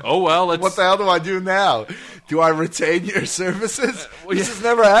 oh well, let's. What the hell do I do now? Do I retain your services? This has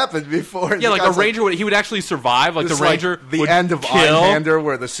never happened before. Yeah, like a ranger would actually survive. Like the ranger the would end of kill. Einhander,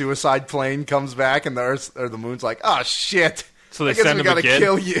 where the suicide plane comes back and the Earth or the moon's like, oh shit. So they I guess send we him gotta again.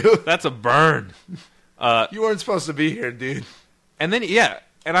 kill you. That's a burn. You weren't supposed to be here, dude. And then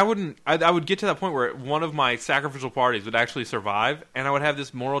and I would get to that point where one of my sacrificial parties would actually survive, and I would have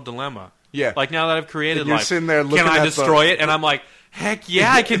this moral dilemma. Yeah. Like now that I've created And you're life, sitting there looking can I at destroy it? And I'm like, heck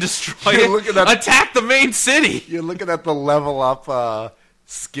yeah, I can destroy You're it. looking at- Attack the main city. You're looking at the level up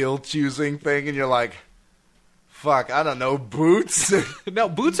skill choosing thing, and you're like, Fuck, I don't know. Boots? No,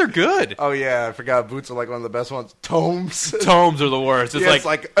 boots are good. Oh, yeah, I forgot. Boots are like one of the best ones. Tomes? Tomes are the worst. It's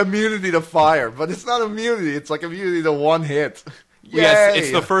like immunity to fire, but it's not immunity. It's like immunity to one hit. Yes,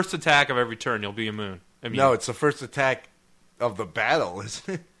 it's the first attack of every turn. You'll be immune. No, it's the first attack of the battle,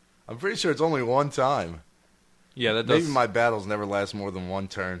 isn't it? I'm pretty sure it's only one time. Yeah, that does. Maybe my battles never last more than one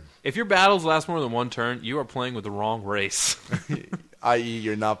turn. If your battles last more than one turn, you are playing with the wrong race. I.e.,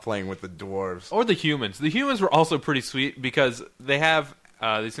 you're not playing with the dwarves. Or the humans. The humans were also pretty sweet because they have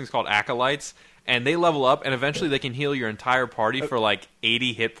these things called acolytes, and they level up, and eventually they can heal your entire party for like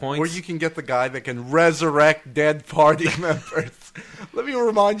 80 hit points. Or you can get the guy that can resurrect dead party members. Let me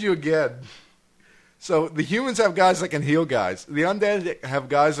remind you again. So the humans have guys that can heal guys. The undead have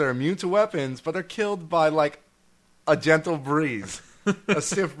guys that are immune to weapons, but are killed by like a gentle breeze. A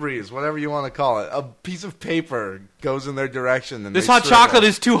stiff breeze, whatever you want to call it. A piece of paper goes in their direction. And this hot chocolate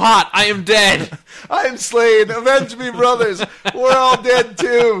is too hot. I am dead. I am slain. Avenge me, brothers. We're all dead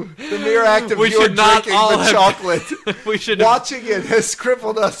too. The mere act of you drinking the chocolate, watching it has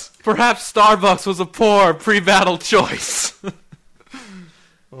crippled us. Perhaps Starbucks was a poor pre-battle choice.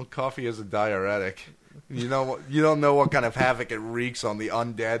 Well, coffee is a diuretic. You don't know what kind of havoc it wreaks on the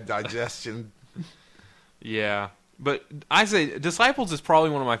undead digestion. Yeah. But I say Disciples is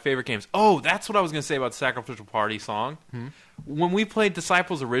probably one of my favorite games. Oh, that's what I was going to say about the Sacrificial Party song. When we played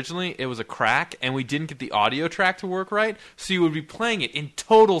Disciples originally, it was a crack, and we didn't get the audio track to work right, so you would be playing it in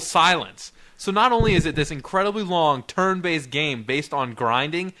total silence. So not only is it this incredibly long turn-based game based on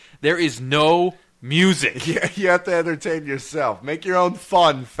grinding, there is no music. Yeah, you have to entertain yourself. Make your own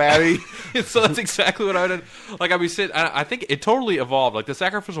fun, fatty. So that's exactly what I did. Like, I'd be sitting, I think it totally evolved. Like, the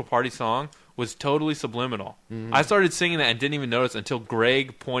Sacrificial Party song was totally subliminal. I started singing that and didn't even notice until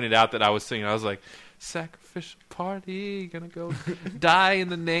Greg pointed out that I was singing. I was like, Sacrificial Party, gonna go die in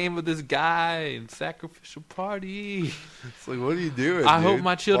the name of this guy, and Sacrificial Party. It's like, what are you doing, I dude? hope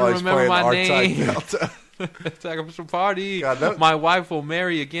my children remember my name. Delta. Sacrificial Party. God, my wife will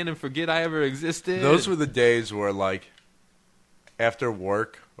marry again and forget I ever existed. Those were the days where, like, after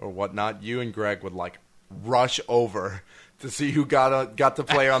work or whatnot, you and Greg would, like, rush over to see who got to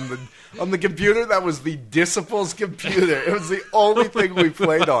play on the computer that was the Disciples computer. It was the only thing we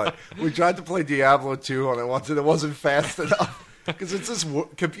played on. We tried to play Diablo 2 on it once, and it wasn't fast enough. Because it's this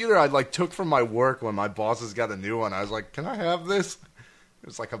computer I like took from my work when my bosses got a new one. I was like, "Can I have this?" It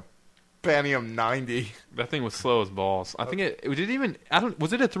was like a Pentium 90. That thing was slow as balls. I think it did even.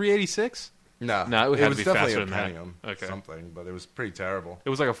 Was it a 386? No, it had to be definitely faster a than Pentium, that. Okay. something, but it was pretty terrible.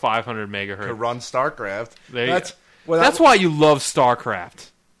 It was like a 500 megahertz. To run StarCraft. That's why you love StarCraft.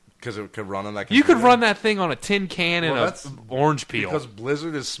 Because it could run on that computer. You could run that thing on a tin can and an orange peel. Because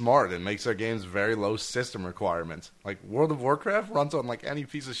Blizzard is smart and makes their games very low system requirements. Like, World of Warcraft runs on, like, any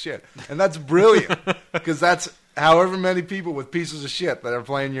piece of shit. And that's brilliant. Because that's however many people with pieces of shit that are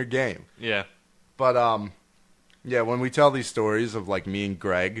playing your game. Yeah. But, yeah, when we tell these stories of, like, me and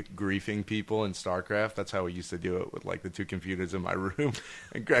Greg griefing people in StarCraft, that's how we used to do it with, like, the two computers in my room.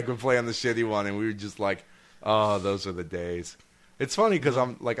 And Greg would play on the shitty one, and we were just like, oh, those are the days. It's funny because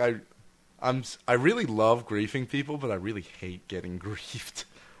I really love griefing people, but I really hate getting griefed.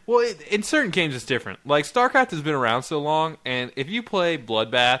 Well, in certain games it's different. Like, StarCraft has been around so long, and if you play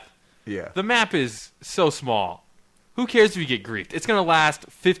Bloodbath, the map is so small. Who cares if you get griefed? It's going to last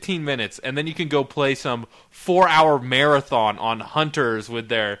 15 minutes, and then you can go play some 4-hour marathon on hunters with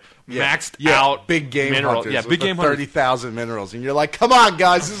their maxed out big game hunters. Yeah, big game hunters. 30,000 minerals. And you're like, come on,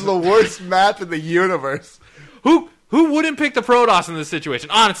 guys, this is the worst map in the universe. Who wouldn't pick the Protoss in this situation?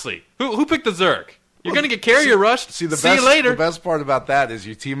 Honestly, who picked the Zerg? You're going to get carrier rushed. See you later. The best part about that is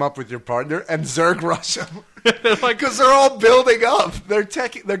you team up with your partner and Zerg rush them. Because they're all building up. They're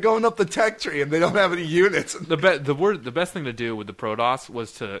going up the tech tree and they don't have any units. The best thing to do with the Protoss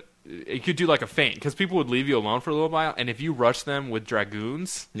was you could do like a feint because people would leave you alone for a little while, and if you rush them with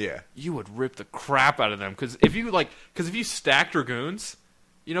dragoons, you would rip the crap out of them. Because if you stack dragoons,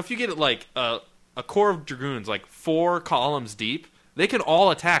 if you get like a core of dragoons, like 4 columns deep, they can all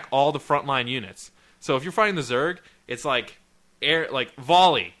attack all the frontline units. So if you're fighting the Zerg, it's like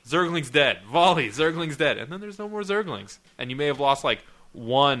volley, Zergling's dead, volley, Zergling's dead, and then there's no more Zerglings, and you may have lost like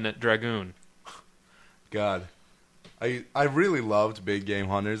 1 dragoon. God, I really loved Big Game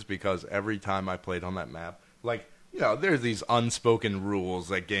Hunters because every time I played on that map, like, there's these unspoken rules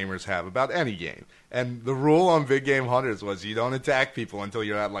that gamers have about any game. And the rule on Big Game Hunters was you don't attack people until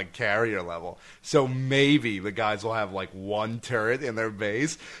you're at, like, carrier level. So maybe the guys will have, like, 1 turret in their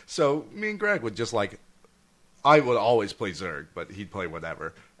base. So me and Greg would just, like, I would always play Zerg, but he'd play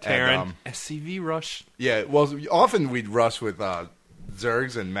whatever. Terran, SCV rush. Yeah, well, often we'd rush with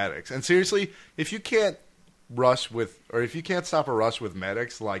Zergs and medics. And seriously, if you can't rush with, or if you can't stop a rush with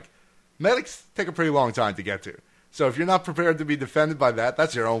medics, like, medics take a pretty long time to get to. So if you're not prepared to be defended by that,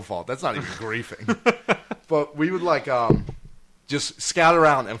 that's your own fault. That's not even griefing. But we would, like, just scout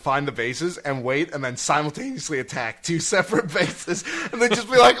around and find the bases and wait and then simultaneously attack 2 separate bases. And then just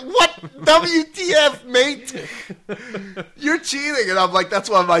be like, what? WTF, mate? You're cheating. And I'm like, that's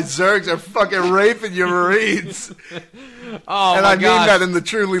why my Zergs are fucking raping your Marines. Oh, and my I mean gosh. that in the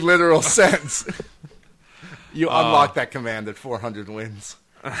truly literal sense. You unlock that command at 400 wins.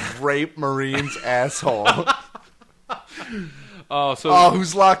 Rape Marines, asshole. So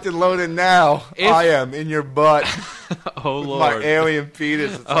who's locked and loaded now? I am in your butt. oh With Lord, my alien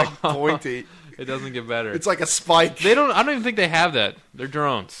penis. It's like pointy. it doesn't get better. It's like a spike. I don't even think they have that. They're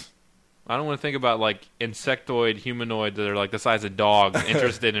drones. I don't want to think about like insectoid humanoids that are like the size of dogs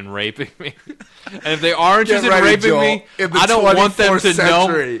interested in raping me. And if they are interested in raping Joel. me, In the I don't want them 24th to know.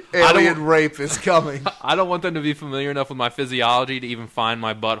 century, alien rape is coming. I don't want them to be familiar enough with my physiology to even find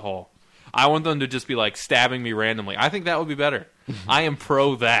my butthole. I want them to just be like stabbing me randomly. I think that would be better. I am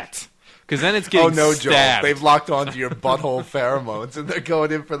pro that. Because then it's getting Joel. stabbed. They've locked onto your butthole pheromones and they're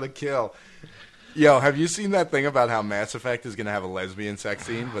going in for the kill. Yo, have you seen that thing about how Mass Effect is going to have a lesbian sex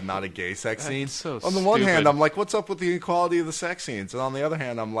scene, but not a gay sex scene? so on the one hand, stupid. I'm like, what's up with the equality of the sex scenes? And on the other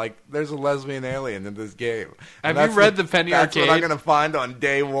hand, I'm like, there's a lesbian alien in this game. And Have you read the Penny That's Arcade? what I'm going to find on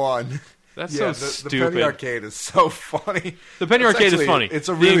day one. That's Yeah, so the stupid. Penny Arcade is so funny. The Penny It's Arcade is actually- funny.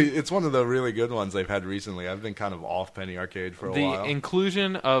 It's one of the really good ones they've had recently. I've been kind of off Penny Arcade for a The while.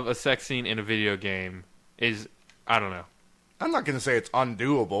 inclusion of a sex scene in a video game is, I don't know. I'm not going to say it's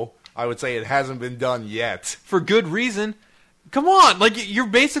undoable. I would say it hasn't been done yet. For good reason. Come on, like you're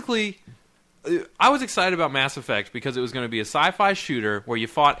basically. I was excited about Mass Effect because it was going to be a sci-fi shooter where you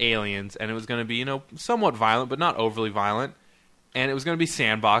fought aliens, and it was going to be somewhat violent but not overly violent, and it was going to be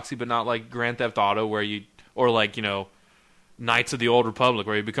sandboxy but not like Grand Theft Auto where you or like Knights of the Old Republic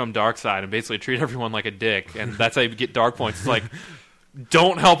where you become Darkseid and basically treat everyone like a dick, and that's how you get dark points. It's like.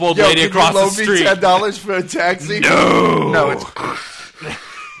 Don't help old lady across the street. Yo, can you loan me $10 for a taxi? No, it's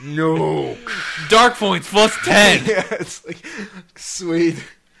no. Dark points plus 10. Yeah, it's like sweet.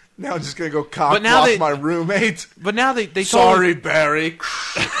 Now I'm just gonna go cock But now block my roommate. But now they Sorry, Barry.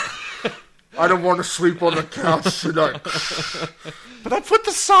 I don't want to sleep on the couch tonight. But I put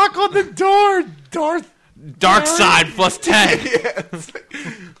the sock on the door, Dark side plus 10. Yeah, it's like,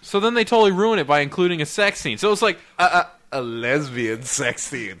 So then they totally ruin it by including a sex scene. So it's like, a lesbian sex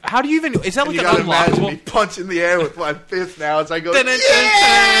scene. how do you even? Is that like You an gotta imagine me unlockable? punching the air with my fist now as I go. Dun, dun,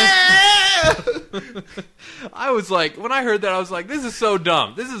 Yeah! I was like, when I heard that, I was like, this is so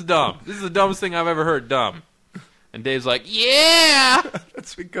dumb. This is dumb. This is the dumbest thing I've ever heard. Dumb. And Dave's like, yeah.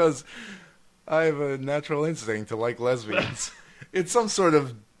 That's because I have a natural instinct to like lesbians. It's some sort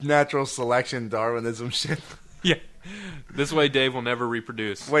of natural selection Darwinism shit. Yeah. This way, Dave will never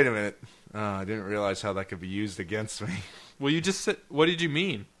reproduce. Wait a minute. I didn't realize how that could be used against me. Well, you just said, what did you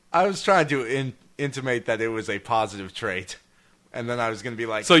mean? I was trying to intimate that it was a positive trait. And then I was going to be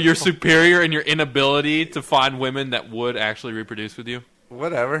like... So you're superior in your inability to find women that would actually reproduce with you?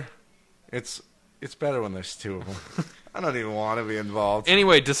 Whatever. It's better when there's two of them. I don't even want to be involved.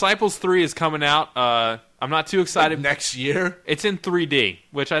 Anyway, Disciples 3 is coming out. I'm not too excited. Next year? It's in 3D,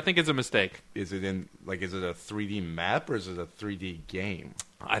 which I think is a mistake. Is it a 3D map or is it a 3D game?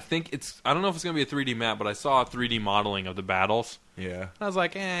 I don't know if it's going to be a 3D map, but I saw a 3D modeling of the battles. Yeah. I was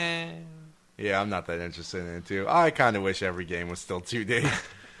like, eh. Yeah, I'm not that interested in it, too. I kind of wish every game was still 2D.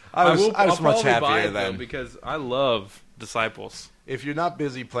 I I'll was much probably buy happier it, though, then. because I love Disciples. If you're not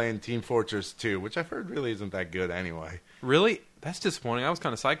busy playing Team Fortress 2, which I've heard really isn't that good anyway. Really? That's disappointing. I was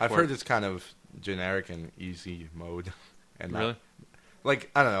kind of psyched I've for heard it. it's kind of generic and easy mode. And Really?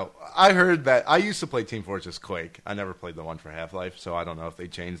 Like, I don't know. I heard that... I used to play Team Fortress Quake. I never played the one for Half-Life, so I don't know if they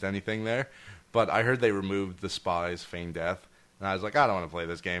changed anything there. But I heard they removed the spy's feign death. And I was like, I don't want to play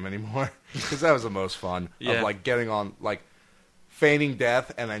this game anymore. Because that was the most fun. Yeah. Of, like, getting on... Like, feigning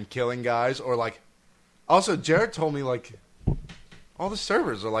death and then killing guys. Or, like... Also, Jared told me, like... All the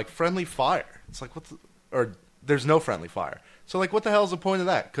servers are, like, friendly fire. It's like, what the... Or, there's no friendly fire. So, like, what the hell is the point of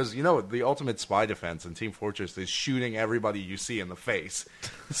that? Because, the ultimate spy defense in Team Fortress is shooting everybody you see in the face.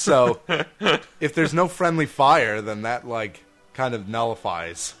 So, if there's no friendly fire, then that, like, kind of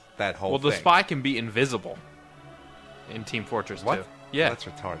nullifies that whole thing. Well, the spy can be invisible in Team Fortress 2. What? Yeah. That's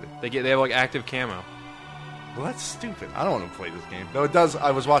retarded. They have, like, active camo. Well, that's stupid. I don't want to play this game. Though it does...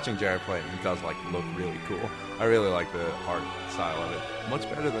 I was watching Jared play it, and it does, like, look really cool. I really like the art style of it. Much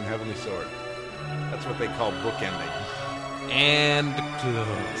better than Heavenly Sword. That's what they call bookending. And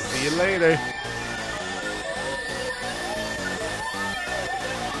close. See you later.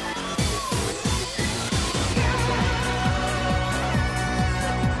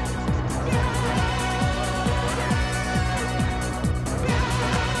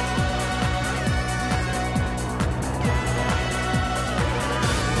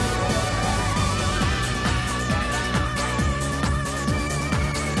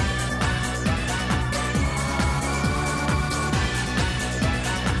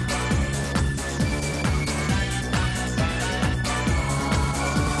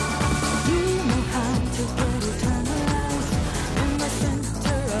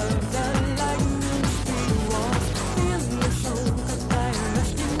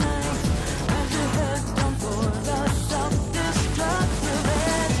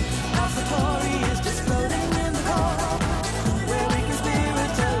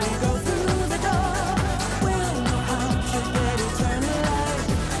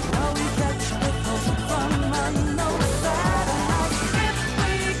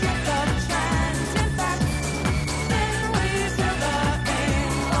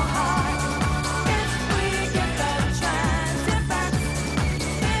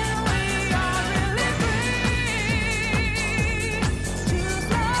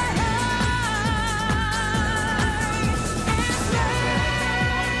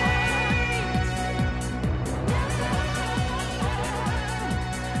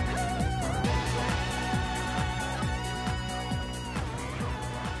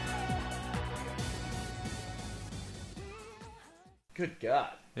 Good God.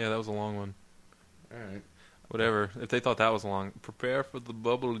 Yeah, that was a long one. All right. Whatever. If they thought that was long, prepare for the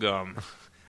bubble gum.